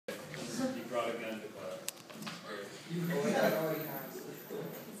Oh, wait, I already has.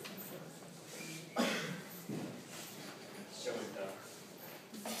 Show it though.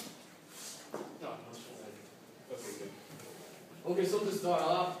 No, not showing it. Okay, good. Okay, so to start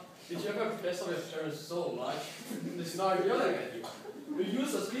off, did you ever piss off your parents so much they start yelling at you? You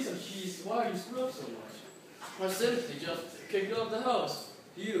use a piece of cheese, why you screw up so much? Or simply just kick you out of the house.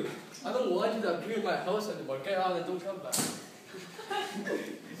 You, I don't want you to be in my house anymore. Get out and don't come back.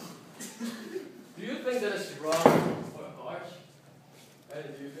 Do you think that is wrong or harsh? Hey,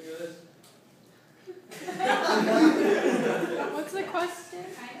 do you think it is? What's the question?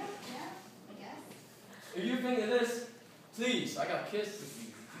 Kind of, yeah, I guess. If you think it is, please, I got kids to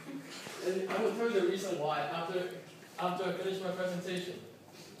feed. And I will tell you the reason why after I finish my presentation.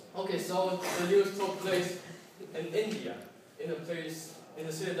 Okay, so the news took place in India, in a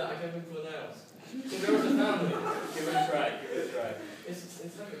city that I can't even pronounce. So there was a family. Give it a try, give it a try.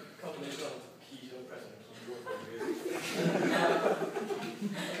 It's like a combination of keys and pressing keyboard.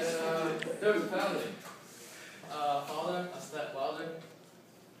 There was a family. Father, a stepfather,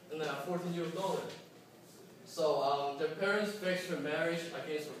 and a 14-year-old daughter. So their parents fixed her marriage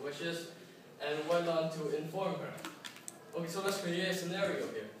against her wishes and went on to inform her. Okay, so let's create a scenario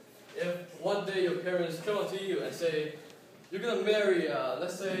here. If one day your parents come up to you and say, you're gonna marry,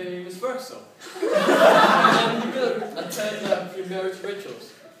 let's say, Miss Bergso, and you're gonna attend your marriage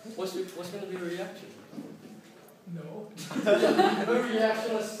rituals, what's gonna be your reaction? No. Her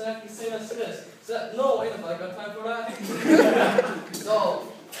reaction was exactly the same as this. Said, no, I ain't got time for that. So,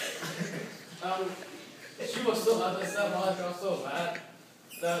 she was so, as I said, my got so mad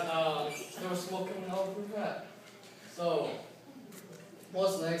that there was smoke coming out of her head. So,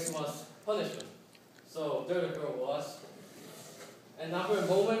 what's next was punishment. So, there the girl was. And after a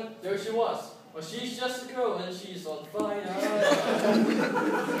moment, there she was. But she's just a girl and she's on fire.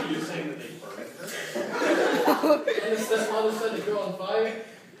 Are you saying that they burned her? And the stepmother set the girl on fire.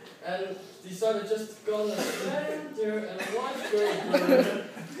 And decided just to go on the center and watch her burn.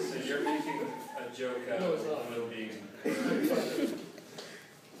 So you're making a joke out No, it's of not. a woman being...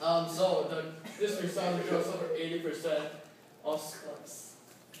 So this result, the girl suffered 80% of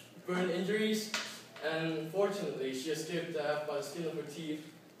burn injuries, and fortunately she escaped death by the skin of her teeth,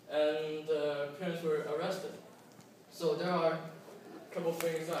 and the parents were arrested. So there are a couple of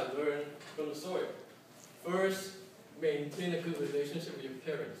things I learned from the story. First, maintain a good relationship with your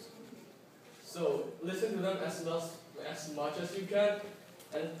parents. So listen to them as much as you can,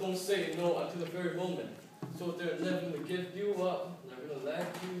 and don't say no until the very moment. So they're never going to give you up, they're going to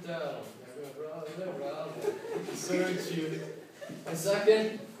let you down, they're going to run around and desert you. And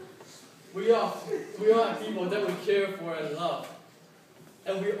second, we are people that we care for and love.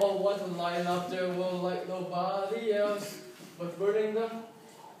 And we all want to light up their world like nobody else, but burning them,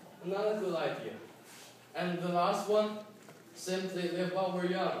 not a good idea. And the last one, simply live while we're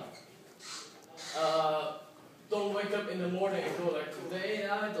young. Don't wake up in the morning and go like, today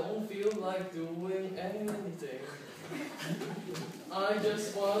I don't feel like doing anything. I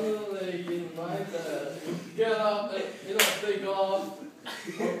just want to lay in my bed. Get up and, play golf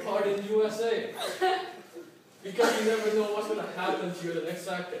or party in USA. Because you never know what's going to happen to you the next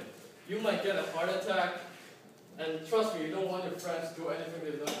second. You might get a heart attack, and trust me, you don't want your friends to do anything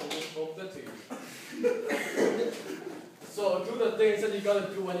they don't spoke that to you. So do the things that you got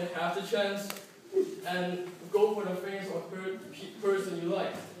to do when you have the chance, and go for the things or person you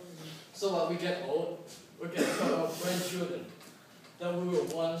like. So when we get old, we can tell our grandchildren that we were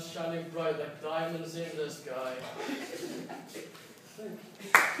once shining bright like diamonds in the sky.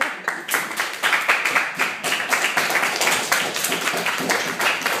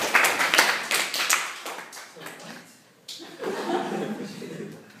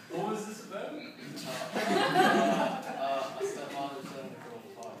 What was this about? A stepmother sent the girl on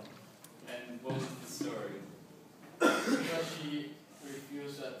fire. And what was the story? Because she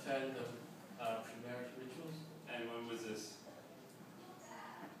refused to attend the pre-marriage rituals. And when was this?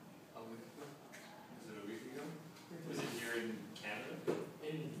 A week ago. Was it a week ago? Was it here in Canada?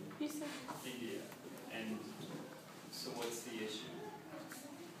 In You said India. And so what's the issue?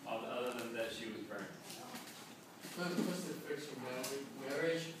 Other than that she was burned. because they fixed her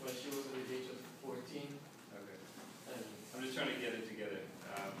marriage when she was at the age of 14. Okay. And I'm just trying to get it together.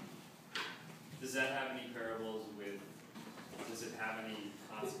 Does that have any parables with, does it have any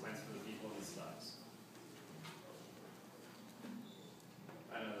consequence for the people in its lives?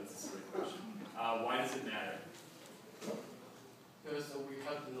 I know that's a silly question. Why does it matter? because we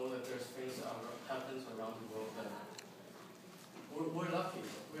have to know that there's things that happens around the world that we're lucky.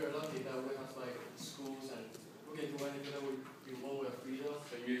 We are lucky that we have like schools and we can do anything that we want with freedom.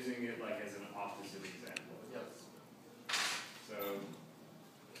 So using it like as an opposite example. Yes.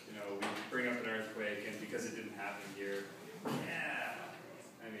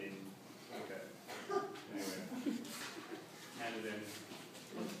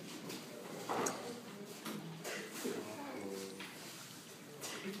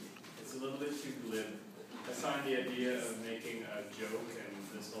 It's a little bit too glib. I find the idea of making a joke and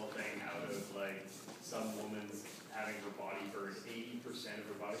this whole thing out of like some woman's having her body burned 80% of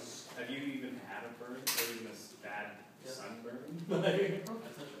her body. Have you even had a burn or even a bad sunburn? Like,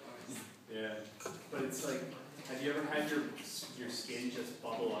 yeah, but it's like, have you ever had your skin just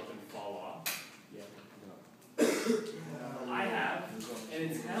bubble up and fall off? Yeah. I have, and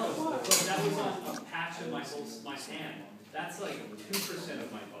it's hell. But that was on a patch of my hand. That's like 2%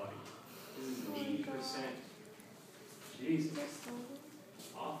 of my body. This is 80%. Jesus.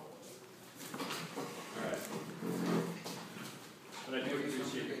 Awful. Alright. But I do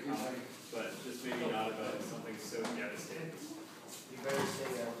appreciate your comment, but just maybe not about something so devastating. You better say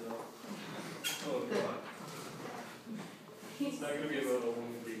that though. Oh god. It's not gonna be about a woman